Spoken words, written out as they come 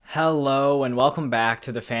Hello and welcome back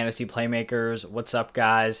to the Fantasy Playmakers. What's up,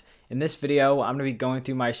 guys? In this video, I'm going to be going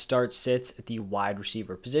through my start sits at the wide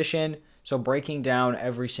receiver position. So breaking down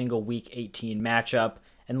every single week 18 matchup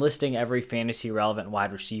and listing every fantasy relevant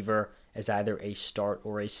wide receiver as either a start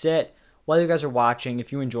or a sit. While you guys are watching,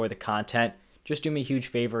 if you enjoy the content, just do me a huge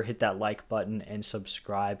favor, hit that like button and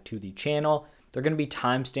subscribe to the channel. There are going to be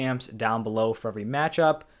timestamps down below for every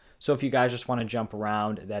matchup. So if you guys just want to jump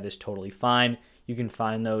around, that is totally fine. You can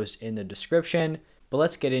find those in the description. But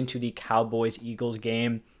let's get into the Cowboys-Eagles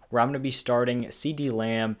game, where I'm going to be starting CeeDee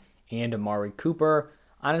Lamb and Amari Cooper.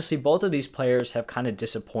 Honestly, both of these players have kind of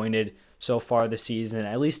disappointed so far this season,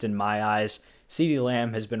 at least in my eyes. CeeDee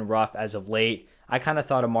Lamb has been rough as of late. I kind of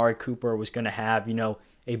thought Amari Cooper was going to have,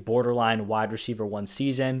 a borderline wide receiver one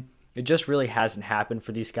season. It just really hasn't happened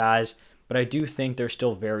for these guys, but I do think they're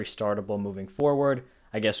still very startable moving forward.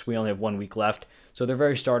 I guess we only have 1 week left, so they're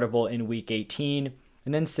very startable in week 18.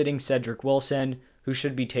 And then sitting Cedric Wilson, who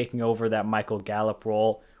should be taking over that Michael Gallup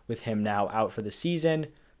role with him now out for the season.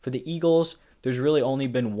 For the Eagles, there's really only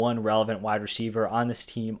been one relevant wide receiver on this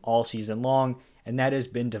team all season long, and that has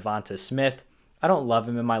been Devonta Smith. I don't love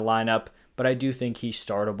him in my lineup, but I do think he's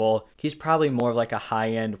startable. He's probably more of like a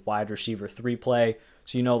high-end wide receiver 3 play,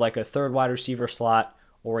 so like a third wide receiver slot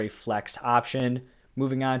or a flex option.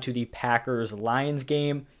 Moving on to the Packers-Lions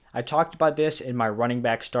game. I talked about this in my running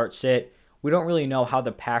back start sit. We don't really know how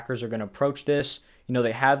the Packers are going to approach this.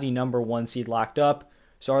 They have the number 1 seed locked up.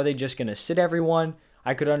 So are they just going to sit everyone?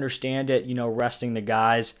 I could understand it, resting the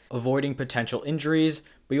guys, avoiding potential injuries.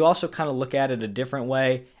 But you also kind of look at it a different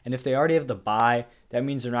way. And if they already have the bye, that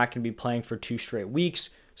means they're not going to be playing for 2 straight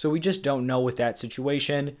weeks. So we just don't know with that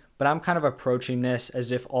situation. But I'm kind of approaching this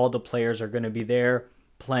as if all the players are going to be there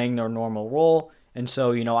playing their normal role. And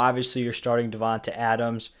so, obviously you're starting Devonta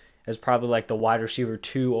Adams as probably like the wide receiver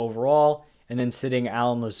 2 overall, and then sitting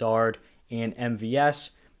Allen Lazard and MVS.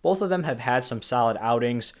 Both of them have had some solid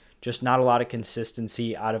outings, just not a lot of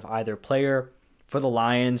consistency out of either player. For the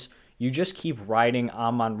Lions, you just keep riding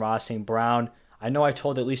Amon-Ra St. Brown. I know I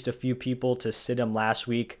told at least a few people to sit him last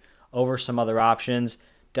week over some other options.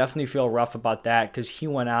 Definitely feel rough about that because he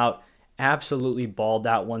went out, absolutely balled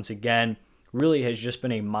out once again. Really has just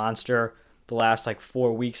been a monster the last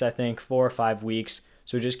 4 weeks, I think, 4 or 5 weeks.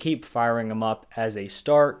 So just keep firing them up as a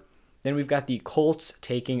start. Then we've got the Colts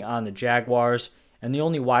taking on the Jaguars. And the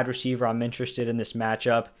only wide receiver I'm interested in this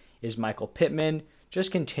matchup is Michael Pittman.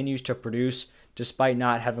 Just continues to produce despite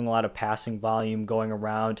not having a lot of passing volume going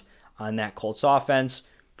around on that Colts offense.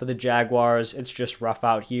 For the Jaguars, it's just rough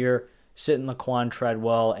out here. Sitting Laquan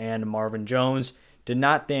Treadwell and Marvin Jones. Did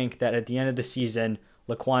not think that at the end of the season,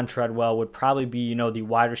 Laquan Treadwell would probably be, the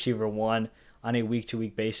wide receiver 1 on a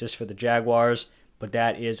week-to-week basis for the Jaguars, but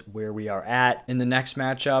that is where we are at. In the next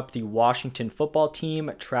matchup, the Washington football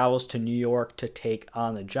team travels to New York to take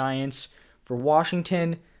on the Giants. For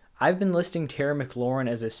Washington, I've been listing Terry McLaurin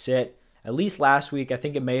as a sit, at least last week. I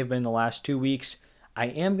think it may have been the last 2 weeks. I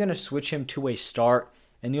am going to switch him to a start,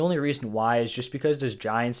 and the only reason why is just because this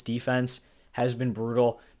Giants defense has been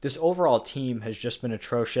brutal. This overall team has just been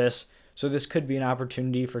atrocious, so this could be an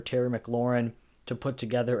opportunity for Terry McLaurin to put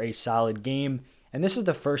together a solid game. And this is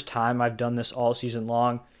the first time I've done this all season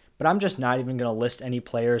long, but I'm just not even going to list any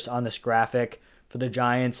players on this graphic for the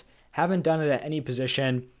Giants. Haven't done it at any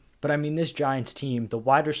position, but I mean, this Giants team, the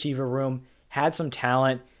wide receiver room had some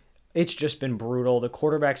talent. It's just been brutal. The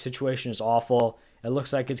quarterback situation is awful. It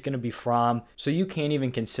looks like it's going to be Fromm, so you can't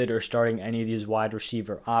even consider starting any of these wide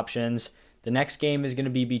receiver options. The next game is going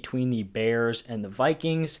to be between the Bears and the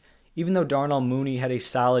Vikings. Even though Darnell Mooney had a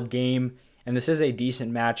solid game, and this is a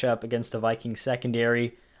decent matchup against the Vikings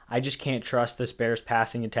secondary, I just can't trust this Bears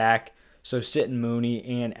passing attack. So sitting Mooney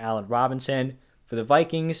and Allen Robinson. For the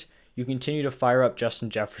Vikings, you continue to fire up Justin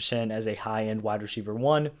Jefferson as a high-end wide receiver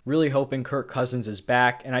 1. Really hoping Kirk Cousins is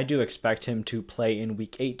back, and I do expect him to play in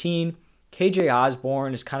Week 18. KJ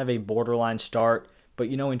Osborne is kind of a borderline start, but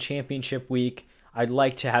in championship week, I'd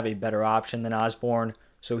like to have a better option than Osborne,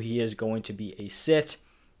 so he is going to be a sit.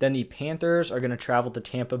 Then the Panthers are going to travel to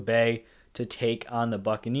Tampa Bay to take on the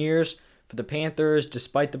Buccaneers. For the Panthers,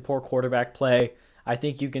 despite the poor quarterback play, I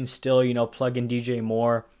think you can still, plug in DJ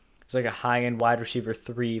Moore. It's like a high-end wide receiver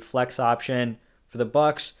 3 flex option. For the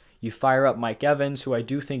Bucs, you fire up Mike Evans, who I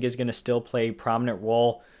do think is going to still play a prominent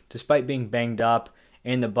role despite being banged up,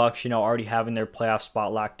 and the Bucs, already having their playoff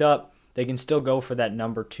spot locked up. They can still go for that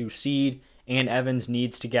number 2 seed, and Evans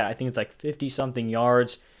needs to get, I think it's 50-something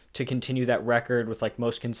yards to continue that record with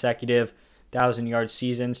most consecutive 1,000-yard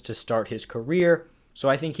seasons to start his career. So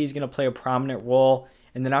I think he's going to play a prominent role.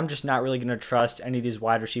 And then I'm just not really going to trust any of these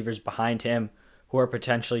wide receivers behind him who are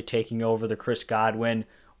potentially taking over the Chris Godwin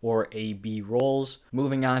or AB roles.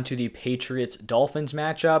 Moving on to the Patriots-Dolphins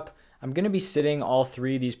matchup, I'm going to be sitting all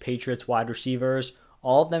three of these Patriots wide receivers.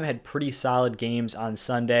 All of them had pretty solid games on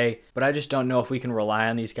Sunday, but I just don't know if we can rely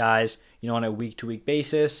on these guys, on a week-to-week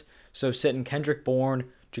basis. So sitting Kendrick Bourne,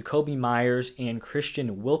 Jakobi Meyers, and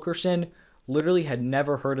Christian Wilkerson. Literally had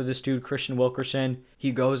never heard of this dude, Christian Wilkerson.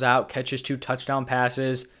 He goes out, catches 2 touchdown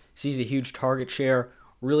passes, sees a huge target share,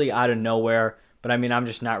 really out of nowhere. But I'm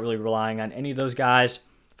just not really relying on any of those guys.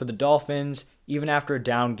 For the Dolphins, even after a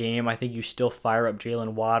down game, I think you still fire up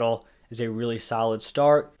Jalen Waddle as a really solid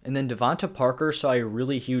start. And then Devonta Parker saw a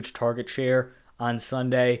really huge target share on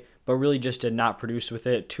Sunday, but really just did not produce with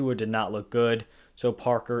it. Tua did not look good, so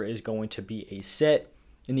Parker is going to be a sit.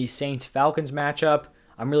 In the Saints-Falcons matchup,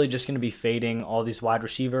 I'm really just going to be fading all these wide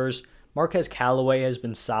receivers. Marquez Callaway has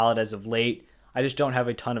been solid as of late. I just don't have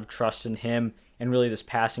a ton of trust in him and really this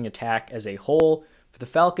passing attack as a whole. For the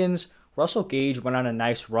Falcons, Russell Gage went on a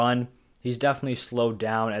nice run. He's definitely slowed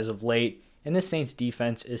down as of late, and the Saints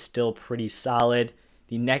defense is still pretty solid.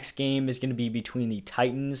 The next game is going to be between the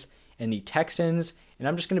Titans and the Texans, and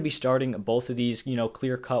I'm just going to be starting both of these,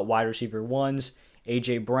 clear-cut wide receiver ones,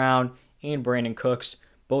 A.J. Brown and Brandon Cooks,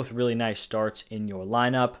 both really nice starts in your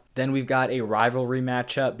lineup. Then we've got a rivalry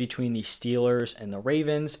matchup between the Steelers and the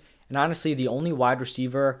Ravens, and honestly, the only wide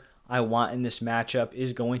receiver I want in this matchup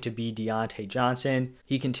is going to be Deontay Johnson.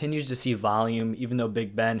 He continues to see volume, even though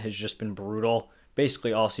Big Ben has just been brutal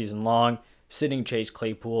basically all season long. Sitting Chase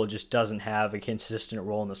Claypool just doesn't have a consistent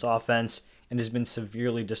role in this offense and has been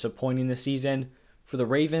severely disappointing this season. For the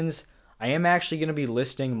Ravens, I am actually going to be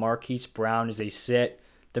listing Marquise Brown as a sit.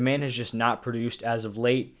 The man has just not produced as of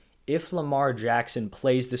late. If Lamar Jackson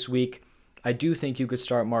plays this week, I do think you could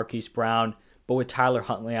start Marquise Brown, but with Tyler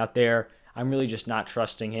Huntley out there, I'm really just not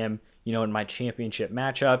trusting him, in my championship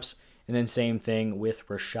matchups. And then same thing with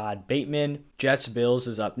Rashad Bateman. Jets-Bills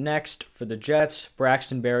is up next. For the Jets,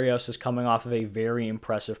 Braxton Berrios is coming off of a very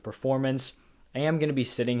impressive performance. I am going to be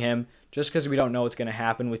sitting him just because we don't know what's going to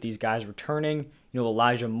happen with these guys returning.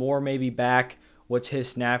 Elijah Moore may be back. What's his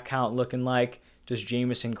snap count looking like? Does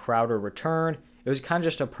Jamison Crowder return? It was kind of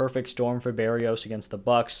just a perfect storm for Berrios against the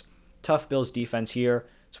Bucs. Tough Bills defense here,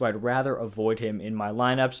 so I'd rather avoid him in my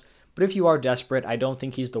lineups. But if you are desperate, I don't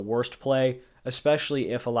think he's the worst play,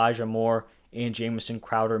 especially if Elijah Moore and Jamison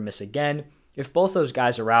Crowder miss again. If both those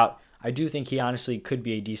guys are out, I do think he honestly could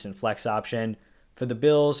be a decent flex option. For the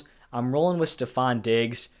Bills, I'm rolling with Stephon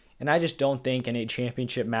Diggs, and I just don't think in a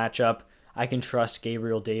championship matchup I can trust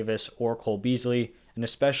Gabriel Davis or Cole Beasley, and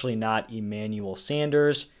especially not Emmanuel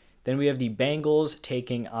Sanders. Then we have the Bengals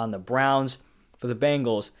taking on the Browns. For the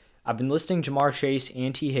Bengals, I've been listing Jamar Chase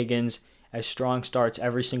and T. Higgins as strong starts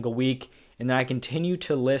every single week, and then I continue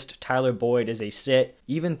to list Tyler Boyd as a sit,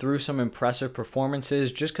 even through some impressive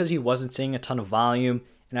performances, just because he wasn't seeing a ton of volume,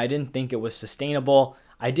 and I didn't think it was sustainable.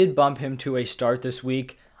 I did bump him to a start this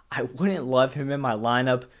week. I wouldn't love him in my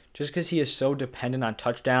lineup just because he is so dependent on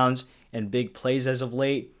touchdowns and big plays as of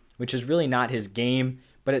late, which is really not his game.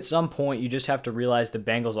 But at some point, you just have to realize the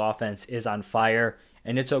Bengals offense is on fire,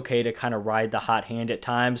 and it's okay to kind of ride the hot hand at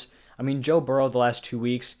times. Joe Burrow the last 2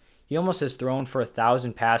 weeks, he almost has thrown for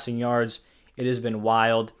 1,000 passing yards. It has been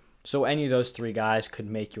wild. So any of those 3 guys could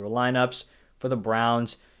make your lineups. For the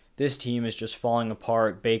Browns, this team is just falling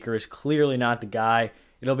apart. Baker is clearly not the guy.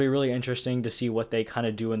 It'll be really interesting to see what they kind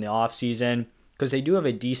of do in the offseason because they do have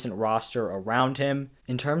a decent roster around him.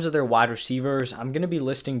 In terms of their wide receivers, I'm going to be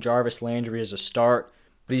listing Jarvis Landry as a start,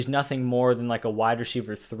 but he's nothing more than like a wide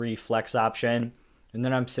receiver 3 flex option. And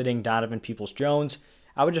then I'm sitting Donovan Peoples-Jones.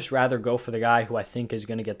 I would just rather go for the guy who I think is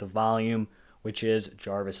going to get the volume, which is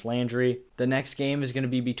Jarvis Landry. The next game is going to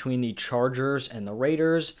be between the Chargers and the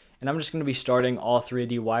Raiders, and I'm just going to be starting all 3 of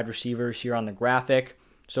the wide receivers here on the graphic.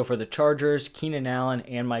 So for the Chargers, Keenan Allen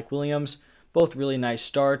and Mike Williams, both really nice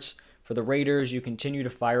starts. For the Raiders, you continue to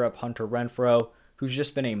fire up Hunter Renfrow, who's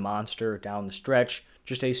just been a monster down the stretch.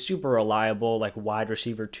 Just a super reliable wide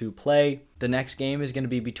receiver 2 play. The next game is going to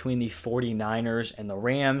be between the 49ers and the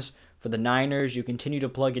Rams. For the Niners, you continue to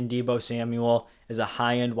plug in Deebo Samuel as a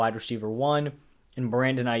high-end wide receiver 1, and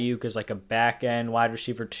Brandon Ayuk as a back-end wide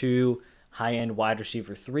receiver 2, high-end wide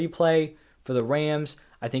receiver 3 play. For the Rams,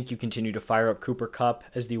 I think you continue to fire up Cooper Kupp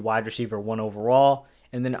as the wide receiver 1 overall,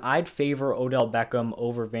 and then I'd favor Odell Beckham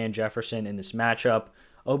over Van Jefferson in this matchup.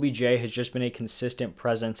 OBJ has just been a consistent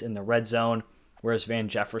presence in the red zone, whereas Van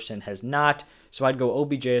Jefferson has not, so I'd go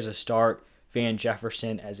OBJ as a start, Van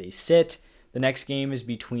Jefferson as a sit. The next game is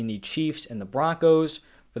between the Chiefs and the Broncos.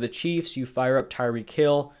 For the Chiefs, you fire up Tyreek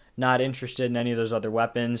Hill. Not interested in any of those other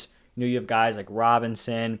weapons. You have guys like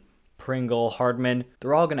Robinson, Pringle, Hardman,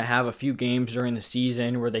 they're all going to have a few games during the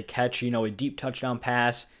season where they catch, a deep touchdown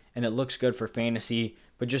pass and it looks good for fantasy,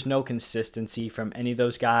 but just no consistency from any of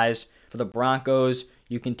those guys. For the Broncos,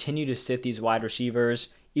 you continue to sit these wide receivers.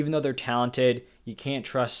 Even though they're talented, you can't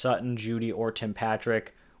trust Sutton, Judy, or Tim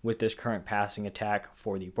Patrick with this current passing attack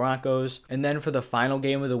for the Broncos. And then for the final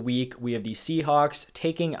game of the week, we have the Seahawks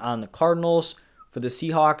taking on the Cardinals. For the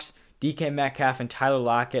Seahawks, DK Metcalf and Tyler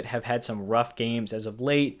Lockett have had some rough games as of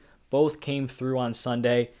late. Both came through on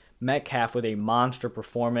Sunday. Metcalf with a monster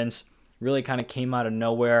performance, really kind of came out of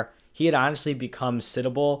nowhere. He had honestly become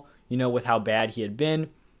sittable, with how bad he had been,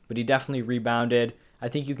 but he definitely rebounded. I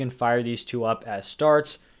think you can fire these two up as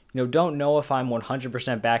starts. Don't know if I'm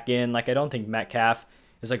 100% back in. I don't think Metcalf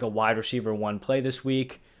is a wide receiver 1 play this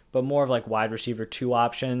week, but more of wide receiver 2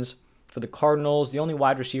 options. For the Cardinals, the only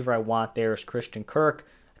wide receiver I want there is Christian Kirk.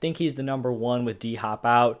 I think he's the number 1 with D-Hop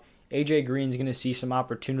out. AJ Green's going to see some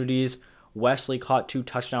opportunities. Wesley caught 2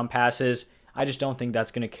 touchdown passes. I just don't think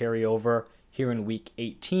that's going to carry over here in week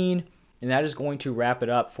 18. And that is going to wrap it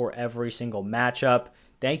up for every single matchup.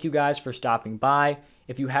 Thank you guys for stopping by.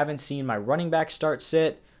 If you haven't seen my running back start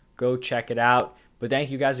sit, go check it out. But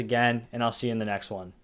thank you guys again, and I'll see you in the next one.